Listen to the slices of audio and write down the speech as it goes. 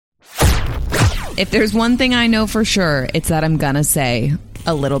If there's one thing I know for sure, it's that I'm gonna say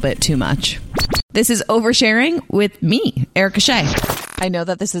a little bit too much. This is Oversharing with me, Erica Shea. I know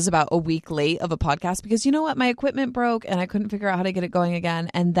that this is about a week late of a podcast because you know what? My equipment broke and I couldn't figure out how to get it going again.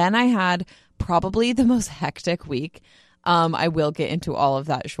 And then I had probably the most hectic week. I will get into all of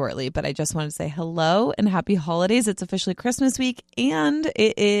that shortly, but I just wanted to say hello and happy holidays. It's officially Christmas week and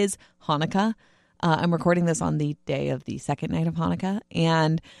it is Hanukkah. I'm recording this on the day of the second night of Hanukkah,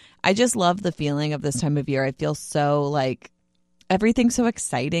 and I just love the feeling of this time of year. I feel so like everything's so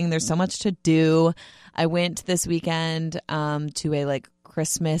exciting. There's so much to do. I went this weekend to a like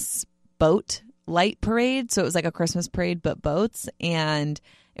Christmas boat light parade. So it was like a Christmas parade, but boats, and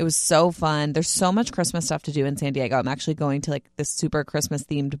it was so fun. There's so much Christmas stuff to do in San Diego. I'm actually going to like this super Christmas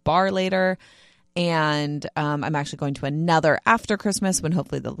themed bar later. And I'm actually going to another after Christmas when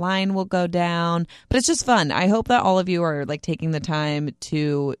hopefully the line will go down. But it's just fun. I hope that all of you are like taking the time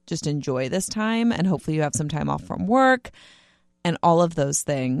to just enjoy this time. And hopefully you have some time off from work and all of those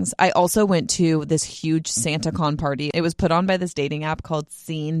things. I also went to this huge SantaCon party. It was put on by this dating app called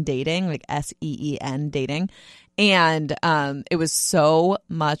Scene Dating, like SEEN dating. And it was so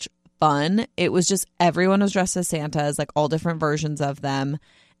much fun. It was just everyone was dressed as Santas, like all different versions of them.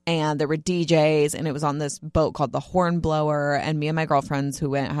 And there were DJs, and it was on this boat called the Hornblower, and me and my girlfriends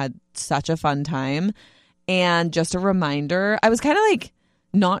who went had such a fun time. And just a reminder, I was kind of like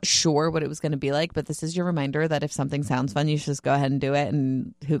not sure what it was going to be like, but this is your reminder that if something sounds fun, you should just go ahead and do it.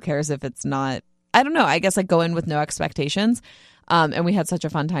 And who cares if it's not, I don't know, I guess like go in with no expectations. And we had such a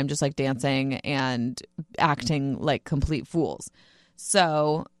fun time just like dancing and acting like complete fools.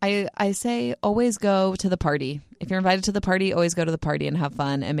 So I say always go to the party. If you're invited to the party, always go to the party and have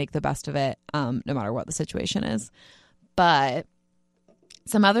fun and make the best of it, no matter what the situation is. But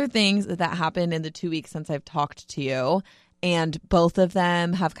some other things that happened in the 2 weeks since I've talked to you, and both of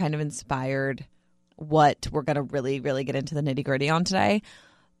them have kind of inspired what we're going to really, really get into the nitty gritty on today.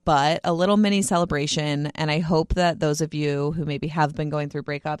 But a little mini celebration, and I hope that those of you who maybe have been going through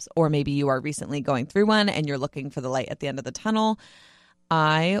breakups, or maybe you are recently going through one and you're looking for the light at the end of the tunnel,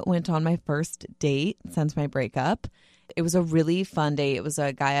 I went on my first date since my breakup. It was a really fun date. It was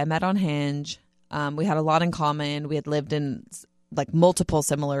a guy I met on Hinge. We had a lot in common. We had lived in like multiple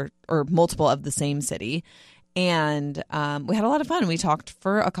of the same city. And we had a lot of fun. We talked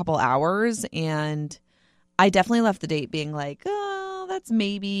for a couple hours, and I definitely left the date being like, oh, that's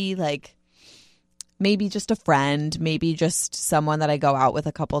maybe just a friend, maybe just someone that I go out with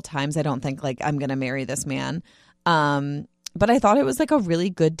a couple times. I don't think like I'm going to marry this man. But I thought it was like a really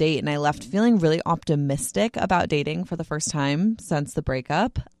good date, and I left feeling really optimistic about dating for the first time since the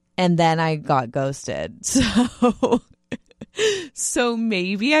breakup. And then I got ghosted. So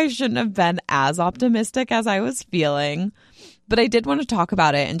maybe I shouldn't have been as optimistic as I was feeling. But I did want to talk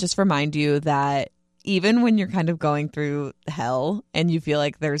about it and just remind you that even when you're kind of going through hell and you feel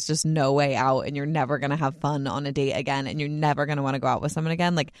like there's just no way out and you're never going to have fun on a date again and you're never going to want to go out with someone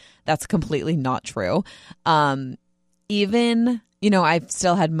again, like that's completely not true. Even, I've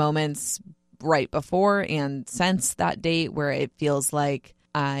still had moments right before and since that date where it feels like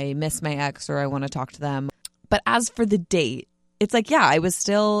I miss my ex or I want to talk to them. But as for the date, it's like, yeah, I wouldn't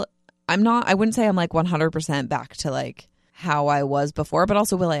say I'm like 100% back to like how I was before, but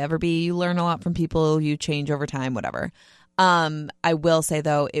also will I ever be? You learn a lot from people, you change over time, whatever. I will say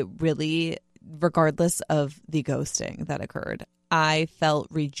though, it really, regardless of the ghosting that occurred, I felt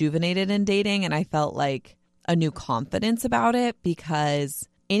rejuvenated in dating, and I felt like a new confidence about it, because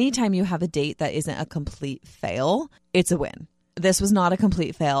anytime you have a date that isn't a complete fail, it's a win. This was not a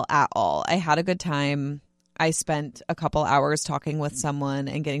complete fail at all. I had a good time. I spent a couple hours talking with someone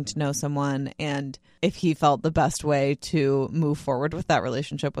and getting to know someone, and if he felt the best way to move forward with that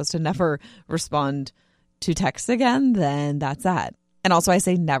relationship was to never respond to texts again, then that's that. And also I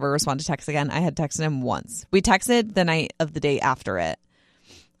say never respond to texts again. I had texted him once. We texted the night of the date after it.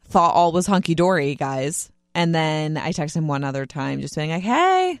 Thought all was hunky-dory, guys. And then I texted him one other time just being like,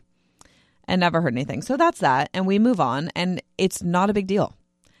 hey, and never heard anything. So that's that. And we move on, and it's not a big deal.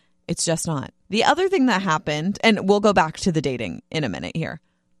 It's just not. The other thing that happened, and we'll go back to the dating in a minute here,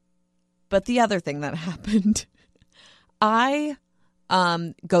 but the other thing that happened, I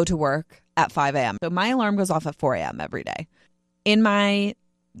go to work at 5 a.m. So my alarm goes off at 4 a.m. every day. In my,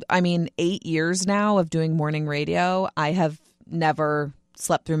 8 years now of doing morning radio, I have never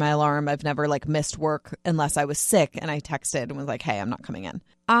slept through my alarm. I've never missed work unless I was sick and I texted and was like, hey, I'm not coming in.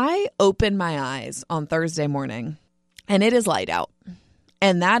 I open my eyes on Thursday morning and it is light out.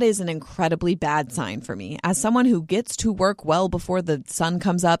 And that is an incredibly bad sign for me. As someone who gets to work well before the sun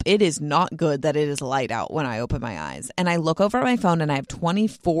comes up, it is not good that it is light out when I open my eyes. And I look over at my phone and I have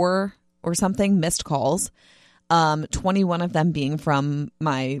 24 or something missed calls. 21 of them being from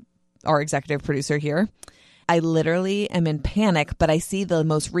our executive producer here. I literally am in panic, but I see the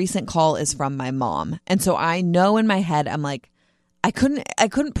most recent call is from my mom. And so I know in my head, I'm like, I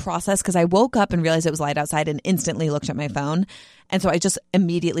couldn't process because I woke up and realized it was light outside and instantly looked at my phone. And so I just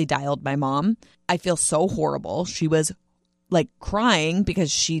immediately dialed my mom. I feel so horrible. She was like crying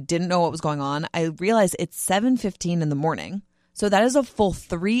because she didn't know what was going on. I realized it's 7:15 in the morning. So that is a full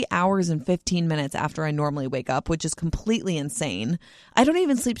 3 hours and 15 minutes after I normally wake up, which is completely insane. I don't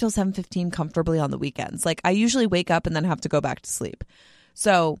even sleep till 7:15 comfortably on the weekends. Like I usually wake up and then have to go back to sleep.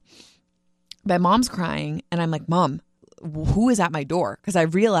 So my mom's crying and I'm like, Mom, who is at my door? Because I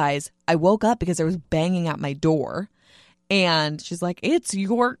realized I woke up because there was banging at my door. And she's like, it's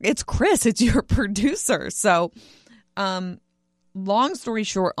Chris, it's your producer. So long story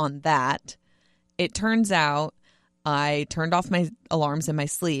short on that, it turns out I turned off my alarms in my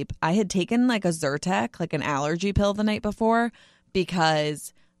sleep. I had taken like a Zyrtec, like an allergy pill the night before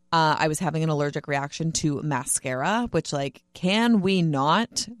because I was having an allergic reaction to mascara, which like, can we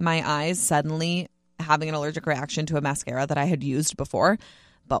not? My eyes suddenly having an allergic reaction to a mascara that I had used before,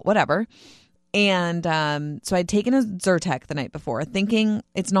 but whatever. And so I'd taken a Zyrtec the night before thinking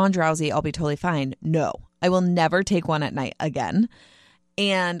it's non-drowsy, I'll be totally fine. No, I will never take one at night again.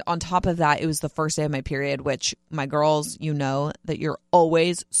 And on top of that, it was the first day of my period, which my girls, you know that you're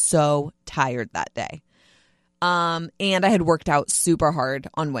always so tired that day. And I had worked out super hard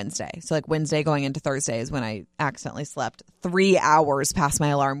on Wednesday. So like Wednesday going into Thursday is when I accidentally slept 3 hours past my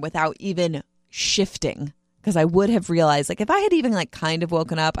alarm without even shifting. Because I would have realized, like if I had even like kind of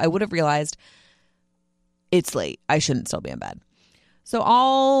woken up, I would have realized it's late. I shouldn't still be in bed. So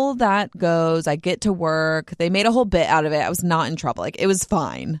all that goes, I get to work. They made a whole bit out of it. I was not in trouble. Like it was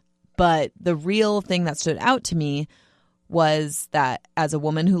fine. But the real thing that stood out to me was that as a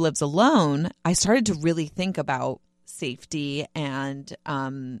woman who lives alone, I started to really think about safety. And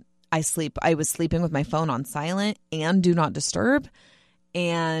I was sleeping with my phone on silent and do not disturb.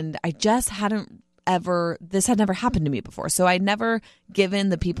 And I just this had never happened to me before. So I'd never given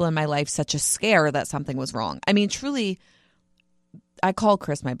the people in my life such a scare that something was wrong. I mean, truly, I call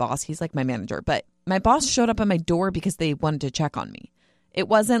Chris my boss. He's like my manager. But my boss showed up at my door because they wanted to check on me. It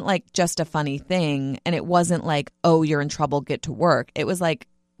wasn't like just a funny thing. And it wasn't like, oh, you're in trouble, get to work. It was like,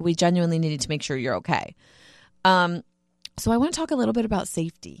 we genuinely needed to make sure you're okay. So I want to talk a little bit about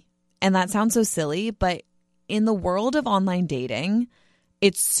safety. And that sounds so silly, but in the world of online dating,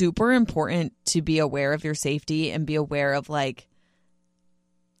 it's super important to be aware of your safety and be aware of like,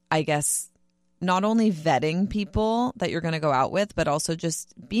 I guess, not only vetting people that you're going to go out with, but also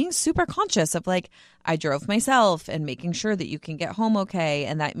just being super conscious of like, I drove myself and making sure that you can get home okay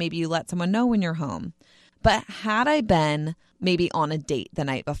and that maybe you let someone know when you're home. But had I been maybe on a date the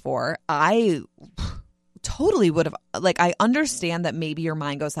night before, I totally would have, like, I understand that maybe your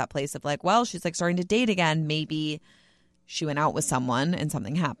mind goes that place of like, well, she's like starting to date again. Maybe she went out with someone and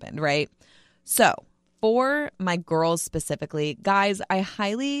something happened, right? So for my girls specifically, guys, I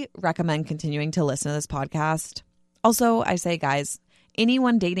highly recommend continuing to listen to this podcast. Also, I say, guys,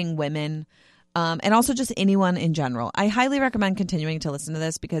 anyone dating women, and also just anyone in general, I highly recommend continuing to listen to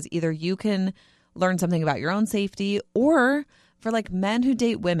this because either you can learn something about your own safety, or for like men who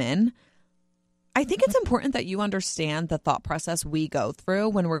date women, I think it's important that you understand the thought process we go through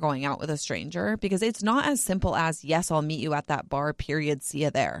when we're going out with a stranger, because it's not as simple as, yes, I'll meet you at that bar, period, see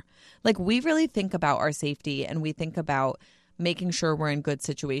you there. Like, we really think about our safety and we think about making sure we're in good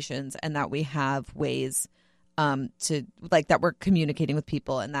situations and that we have ways to, like, that we're communicating with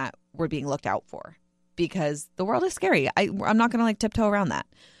people and that we're being looked out for, because the world is scary. I'm not going to like tiptoe around that.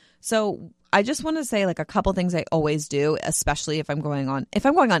 So I just want to say like a couple things I always do, especially if I'm going on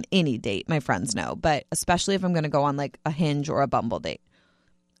any date, my friends know, but especially if I'm going to go on like a Hinge or a Bumble date.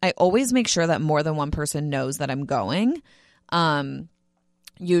 I always make sure that more than one person knows that I'm going.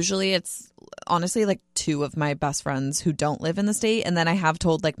 Usually it's honestly like two of my best friends who don't live in the state. And then I have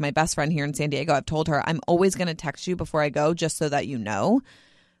told like my best friend here in San Diego, I've told her I'm always going to text you before I go just so that you know,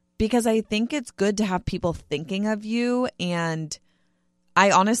 because I think it's good to have people thinking of you. And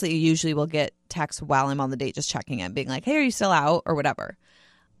I honestly usually will get texts while I'm on the date just checking in, being like, hey, are you still out or whatever.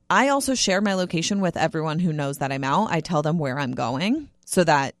 I also share my location with everyone who knows that I'm out. I tell them where I'm going so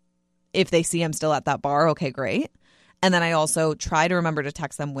that if they see I'm still at that bar, okay, great. And then I also try to remember to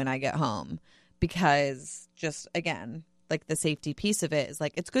text them when I get home, because just, again, like the safety piece of it is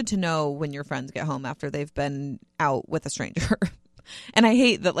like, it's good to know when your friends get home after they've been out with a stranger. And I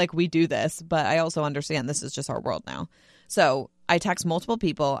hate that like we do this, but I also understand this is just our world now. So I text multiple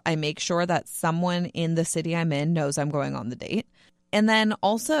people. I make sure that someone in the city I'm in knows I'm going on the date. And then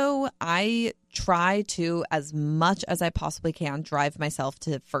also I try to, as much as I possibly can, drive myself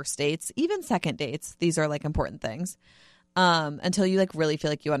to first dates, even second dates. These are like important things until you like really feel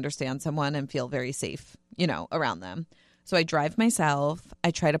like you understand someone and feel very safe, you know, around them. So I drive myself.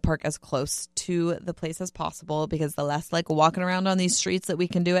 I try to park as close to the place as possible because the less like walking around on these streets that we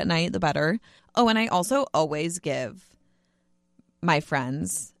can do at night, the better. Oh, and I also always give my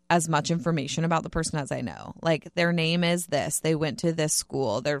friends as much information about the person as I know. Like their name is this. They went to this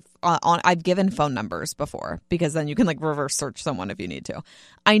school. They're I've given phone numbers before because then you can like reverse search someone if you need to.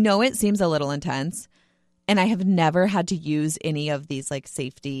 I know it seems a little intense and I have never had to use any of these like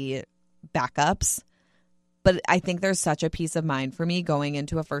safety backups. But I think there's such a peace of mind for me going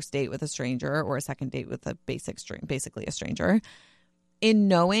into a first date with a stranger or a second date with a basically a stranger, in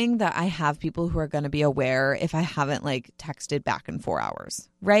knowing that I have people who are going to be aware if I haven't like texted back in 4 hours,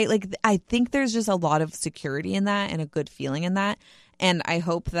 right? Like I think there's just a lot of security in that and a good feeling in that. And I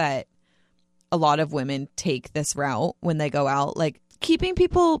hope that a lot of women take this route when they go out, like keeping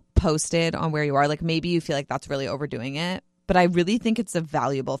people posted on where you are. Like maybe you feel like that's really overdoing it, but I really think it's a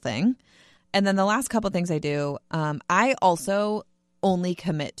valuable thing. And then the last couple of things I do, I also only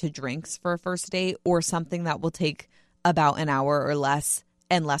commit to drinks for a first date or something that will take about an hour or less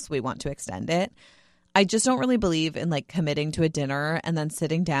unless we want to extend it. I just don't really believe in like committing to a dinner and then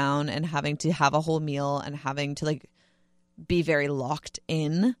sitting down and having to have a whole meal and having to like be very locked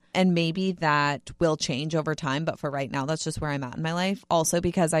in. And maybe that will change over time. But for right now, that's just where I'm at in my life. Also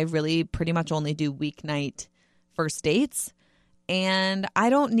because I really pretty much only do weeknight first dates. And I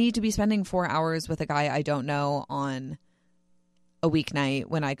don't need to be spending 4 hours with a guy I don't know on a weeknight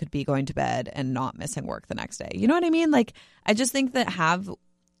when I could be going to bed and not missing work the next day. You know what I mean? Like, I just think that have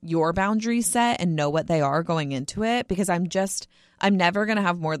your boundaries set and know what they are going into it, because I'm never going to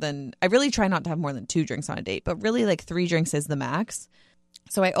have more than, I really try not to have more than 2 drinks on a date, but really like 3 drinks is the max.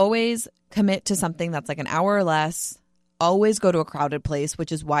 So I always commit to something that's like an hour or less, always go to a crowded place,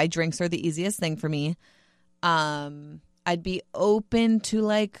 which is why drinks are the easiest thing for me. I'd be open to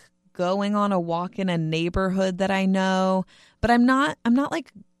like going on a walk in a neighborhood that I know, but I'm not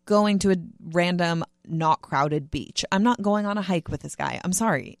like going to a random not crowded beach. I'm not going on a hike with this guy. I'm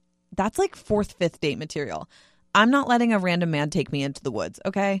sorry. That's like 4th, 5th date material. I'm not letting a random man take me into the woods.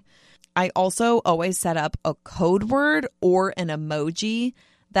 Okay. I also always set up a code word or an emoji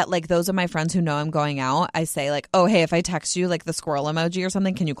that like those of my friends who know I'm going out, I say like, oh, hey, if I text you like the squirrel emoji or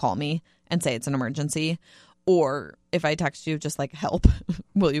something, can you call me and say it's an emergency? Or if I text you just like help,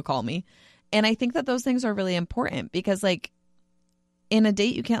 will you call me? And I think that those things are really important because like in a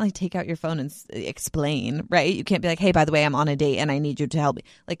date, you can't like take out your phone and explain, right? You can't be like, hey, by the way, I'm on a date and I need you to help me.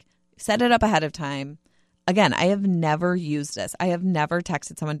 Like set it up ahead of time. Again, I have never used this. I have never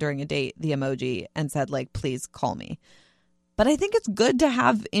texted someone during a date, the emoji, and said like, please call me. But I think it's good to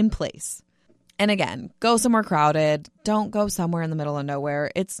have in place. And again, go somewhere crowded. Don't go somewhere in the middle of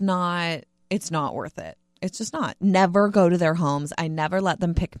nowhere. It's not worth it. It's just not. Never go to their homes. I never let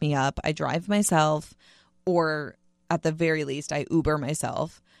them pick me up. I drive myself, or at the very least, I Uber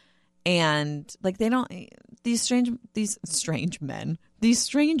myself. And like these strangers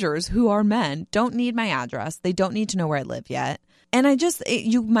who are men don't need my address. They don't need to know where I live yet. And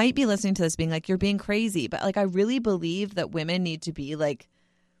you might be listening to this being like, you're being crazy. But like, I really believe that women need to be like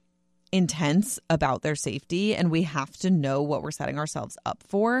intense about their safety, and we have to know what we're setting ourselves up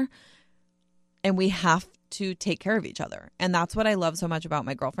for. And we have to take care of each other. And that's what I love so much about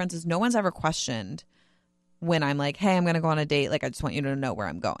my girlfriends is no one's ever questioned when I'm like, hey, I'm going to go on a date. Like, I just want you to know where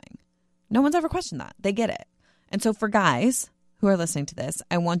I'm going. No one's ever questioned that. They get it. And so for guys who are listening to this,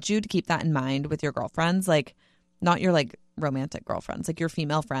 I want you to keep that in mind with your girlfriends, like not your like romantic girlfriends, like your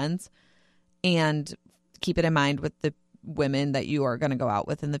female friends, and keep it in mind with the women that you are going to go out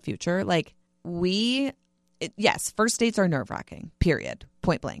with in the future. Like yes, first dates are nerve-wracking, period,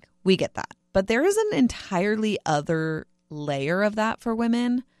 point blank. We get that. But there is an entirely other layer of that for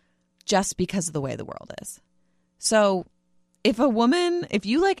women just because of the way the world is. So if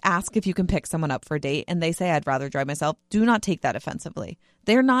you like ask if you can pick someone up for a date and they say I'd rather drive myself, do not take that offensively.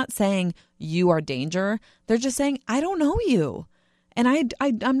 They're not saying you are danger. They're just saying, I don't know you. And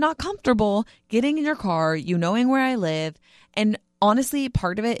I'm not comfortable getting in your car, you knowing where I live. And honestly,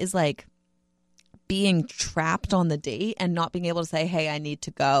 part of it is like being trapped on the date and not being able to say, hey, I need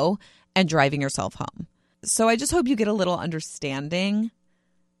to go, and driving yourself home. So I just hope you get a little understanding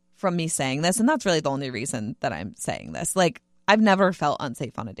from me saying this. And that's really the only reason that I'm saying this. Like, I've never felt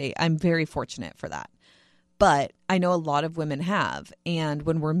unsafe on a date. I'm very fortunate for that. But I know a lot of women have. And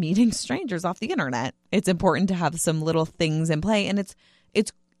when we're meeting strangers off the internet, it's important to have some little things in play. And it's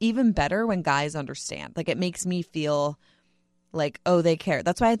even better when guys understand. Like, it makes me feel like, oh, they care.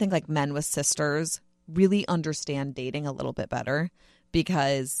 That's why I think like men with sisters really understand dating a little bit better,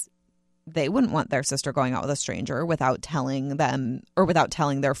 because they wouldn't want their sister going out with a stranger without telling them or without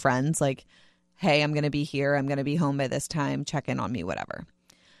telling their friends like, hey, I'm going to be here. I'm going to be home by this time. Check in on me, whatever.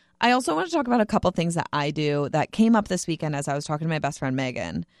 I also want to talk about a couple things that I do that came up this weekend as I was talking to my best friend,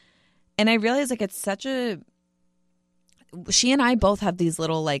 Megan. And I realized like she and I both have these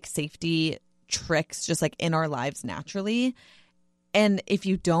little like safety tricks just like in our lives naturally. And if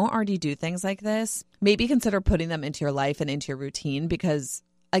you don't already do things like this, maybe consider putting them into your life and into your routine, because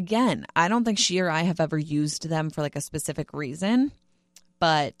again, I don't think she or I have ever used them for like a specific reason.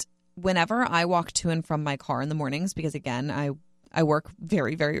 But whenever I walk to and from my car in the mornings, because again, I work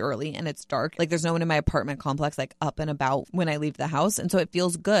very, very early and it's dark. Like there's no one in my apartment complex like up and about when I leave the house. And so it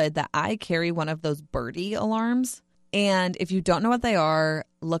feels good that I carry one of those birdie alarms. And if you don't know what they are,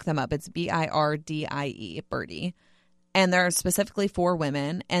 look them up. It's BIRDIE, birdie. And they're specifically for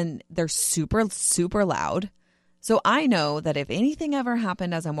women and they're super, super loud. So I know that if anything ever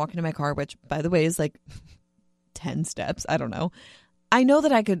happened as I'm walking to my car, which by the way is like 10 steps, I don't know. I know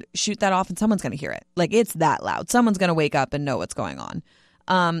that I could shoot that off and someone's going to hear it. Like it's that loud. Someone's going to wake up and know what's going on.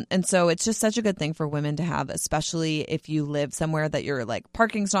 And so it's just such a good thing for women to have, especially if you live somewhere that your like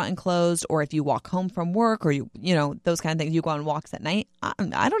parking's not enclosed, or if you walk home from work, or you know, those kind of things. You go on walks at night.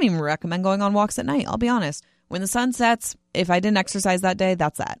 I don't even recommend going on walks at night. I'll be honest. When the sun sets, if I didn't exercise that day,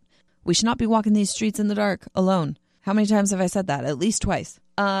 that's that. We should not be walking these streets in the dark alone. How many times have I said that? At least twice.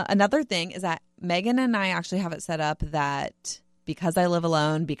 Another thing is that Megan and I actually have it set up that because I live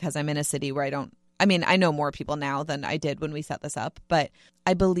alone, because I'm in a city where I know more people now than I did when we set this up, but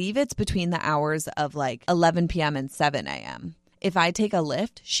I believe it's between the hours of like 11 p.m. and 7 a.m. If I take a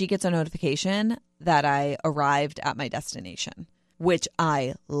Lyft, she gets a notification that I arrived at my destination, which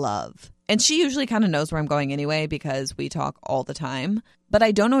I love. And she usually kind of knows where I'm going anyway, because we talk all the time. But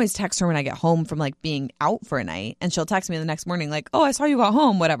I don't always text her when I get home from like being out for a night. And she'll text me the next morning like, oh, I saw you got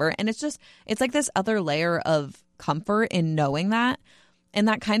home, whatever. And it's like this other layer of comfort in knowing that. And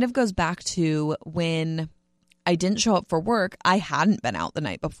that kind of goes back to when I didn't show up for work. I hadn't been out the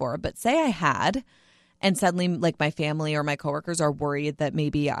night before, but say I had, and suddenly like my family or my coworkers are worried that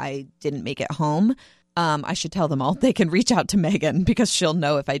maybe I didn't make it home. I should tell them all they can reach out to Megan, because she'll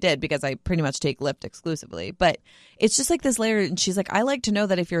know if I did, because I pretty much take Lyft exclusively. But it's just like this layer. And she's like, I like to know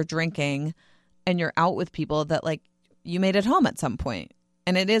that if you're drinking and you're out with people that like you made it home at some point.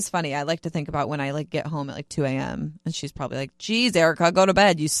 And it is funny. I like to think about when I like get home at like 2 a.m. and she's probably like, geez, Erica, go to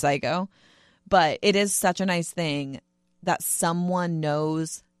bed, you psycho. But it is such a nice thing that someone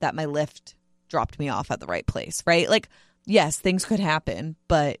knows that my Lyft dropped me off at the right place, right? Like, yes, things could happen,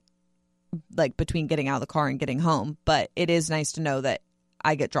 but like between getting out of the car and getting home. But it is nice to know that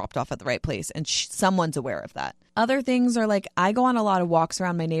I get dropped off at the right place and someone's aware of that. Other things are like I go on a lot of walks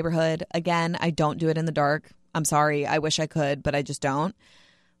around my neighborhood. Again, I don't do it in the dark. I'm sorry. I wish I could, but I just don't.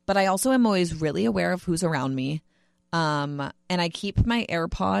 But I also am always really aware of who's around me. And I keep my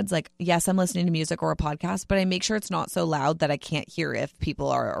AirPods, like, yes, I'm listening to music or a podcast, but I make sure it's not so loud that I can't hear if people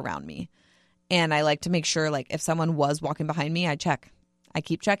are around me. And I like to make sure, like, if someone was walking behind me, I check. I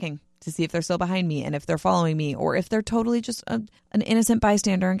keep checking to see if they're still behind me and if they're following me, or if they're totally just an innocent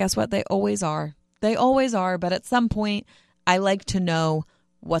bystander. And guess what? They always are. They always are. But at some point, I like to know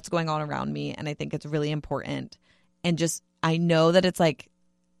what's going on around me. And I think it's really important. And just, I know that it's like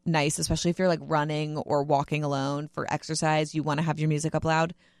nice, especially if you're like running or walking alone for exercise, you want to have your music up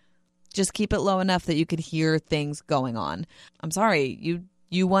loud. Just keep it low enough that you could hear things going on. I'm sorry.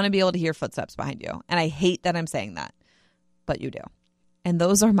 You want to be able to hear footsteps behind you. And I hate that I'm saying that, but you do. And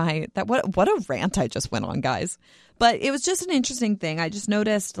those are what a rant I just went on, guys. But it was just an interesting thing. I just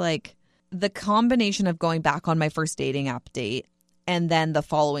noticed like the combination of going back on my first dating app date and then the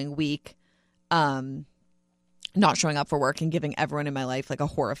following week, not showing up for work and giving everyone in my life like a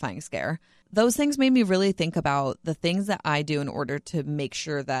horrifying scare. Those things made me really think about the things that I do in order to make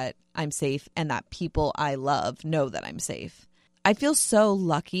sure that I'm safe and that people I love know that I'm safe. I feel so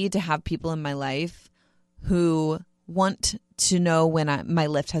lucky to have people in my life who want to know when my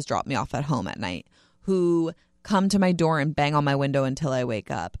Lyft has dropped me off at home at night, who come to my door and bang on my window until I wake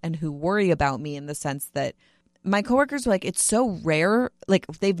up, and who worry about me in the sense that my coworkers were like, it's so rare. Like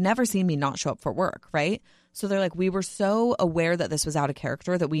they've never seen me not show up for work, right? So they're like, we were so aware that this was out of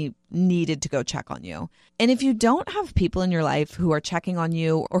character that we needed to go check on you. And if you don't have people in your life who are checking on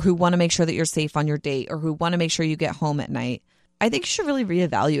you or who want to make sure that you're safe on your date or who want to make sure you get home at night, I think you should really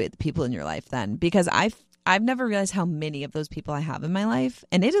reevaluate the people in your life then, because I've never realized how many of those people I have in my life.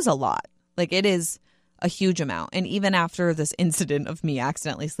 And it is a lot. Like it is a huge amount. And even after this incident of me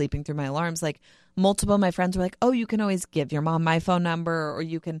accidentally sleeping through my alarms, like multiple of my friends were like, oh, you can always give your mom my phone number, or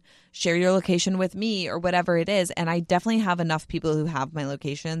you can share your location with me, or whatever it is. And I definitely have enough people who have my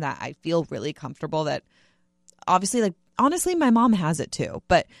location that I feel really comfortable that obviously, like, honestly, my mom has it too.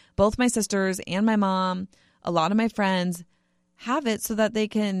 But both my sisters and my mom, a lot of my friends have it so that they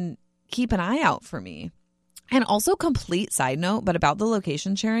can keep an eye out for me. And also, complete side note, but about the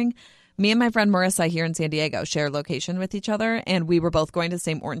location sharing, me and my friend Marissa here in San Diego share location with each other. And we were both going to the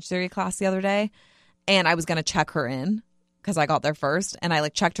same Orange Theory class the other day. And I was going to check her in because I got there first. And I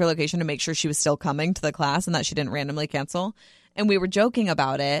like checked her location to make sure she was still coming to the class and that she didn't randomly cancel. And we were joking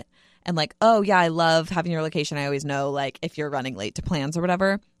about it. And like, oh, yeah, I love having your location. I always know, like, if you're running late to plans or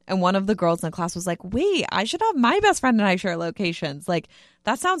whatever. And one of the girls in the class was like, wait, I should have my best friend and I share locations. Like,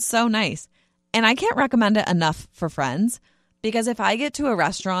 that sounds so nice. And I can't recommend it enough for friends, because if I get to a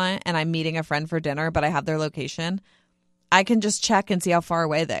restaurant and I'm meeting a friend for dinner, but I have their location, I can just check and see how far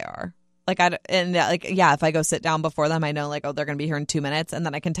away they are. Like, if I go sit down before them, I know, like, oh, they're going to be here in 2 minutes, and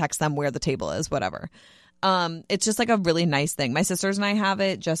then I can text them where the table is, whatever. It's just like a really nice thing. My sisters and I have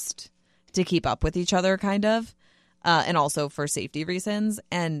it just to keep up with each other, kind of, and also for safety reasons.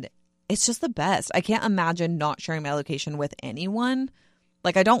 And it's just the best. I can't imagine not sharing my location with anyone.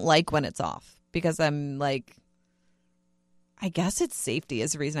 Like, I don't like when it's off because I'm like, I guess it's safety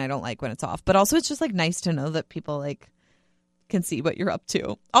is the reason I don't like when it's off. But also, it's just like nice to know that people like can see what you're up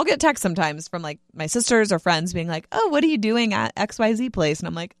to. I'll get texts sometimes from like my sisters or friends being like, oh, what are you doing at XYZ place? And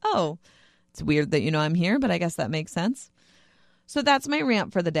I'm like, oh, it's weird that you know I'm here, but I guess that makes sense. So that's my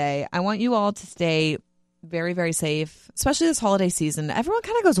rant for the day. I want you all to stay very, very safe, especially this holiday season. Everyone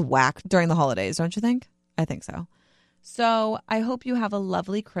kind of goes whack during the holidays, don't you think? I think so. So I hope you have a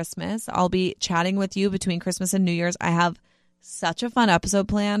lovely Christmas. I'll be chatting with you between Christmas and New Year's. I have such a fun episode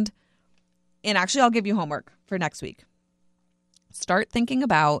planned. And actually, I'll give you homework for next week. Start thinking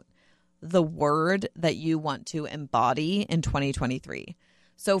about the word that you want to embody in 2023.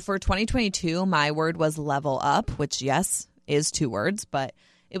 So for 2022, my word was level up, which, yes, is 2 words, but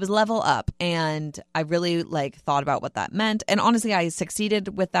it was level up. And I really thought about what that meant. And honestly, I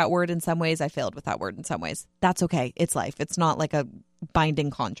succeeded with that word in some ways. I failed with that word in some ways. That's okay. It's life. It's not like a binding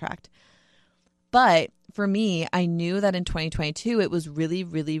contract. But for me, I knew that in 2022, it was really,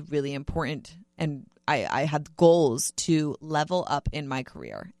 really, really important. And I had goals to level up in my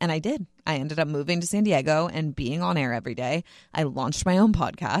career. And I did. I ended up moving to San Diego and being on air every day. I launched my own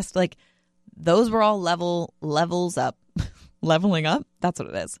podcast. Like, those were all levels up. Leveling up. That's what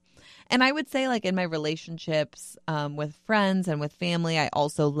it is. And I would say, like, in my relationships with friends and with family, I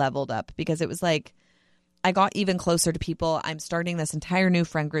also leveled up because it was like I got even closer to people. I'm starting this entire new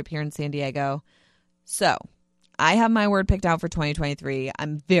friend group here in San Diego. So I have my word picked out for 2023.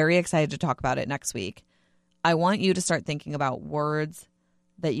 I'm very excited to talk about it next week. I want you to start thinking about words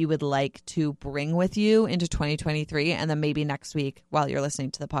that you would like to bring with you into 2023. And then maybe next week, while you're listening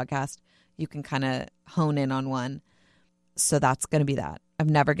to the podcast, you can kind of hone in on one. So that's going to be that. I've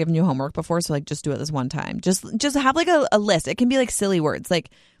never given you homework before, so like just do it this one time. Just have like a list. It can be like silly words. Like,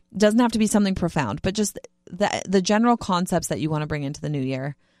 it doesn't have to be something profound, but just the general concepts that you want to bring into the new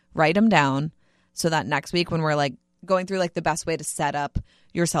year. Write them down so that next week when we're like going through like the best way to set up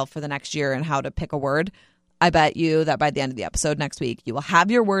yourself for the next year and how to pick a word, I bet you that by the end of the episode next week, you will have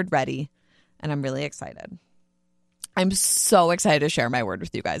your word ready. And I'm really excited. I'm so excited to share my word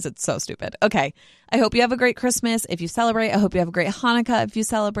with you guys. It's so stupid. Okay. I hope you have a great Christmas if you celebrate. I hope you have a great Hanukkah if you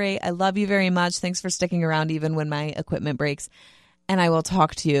celebrate. I love you very much. Thanks for sticking around even when my equipment breaks. And I will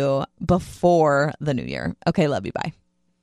talk to you before the new year. Okay. Love you. Bye.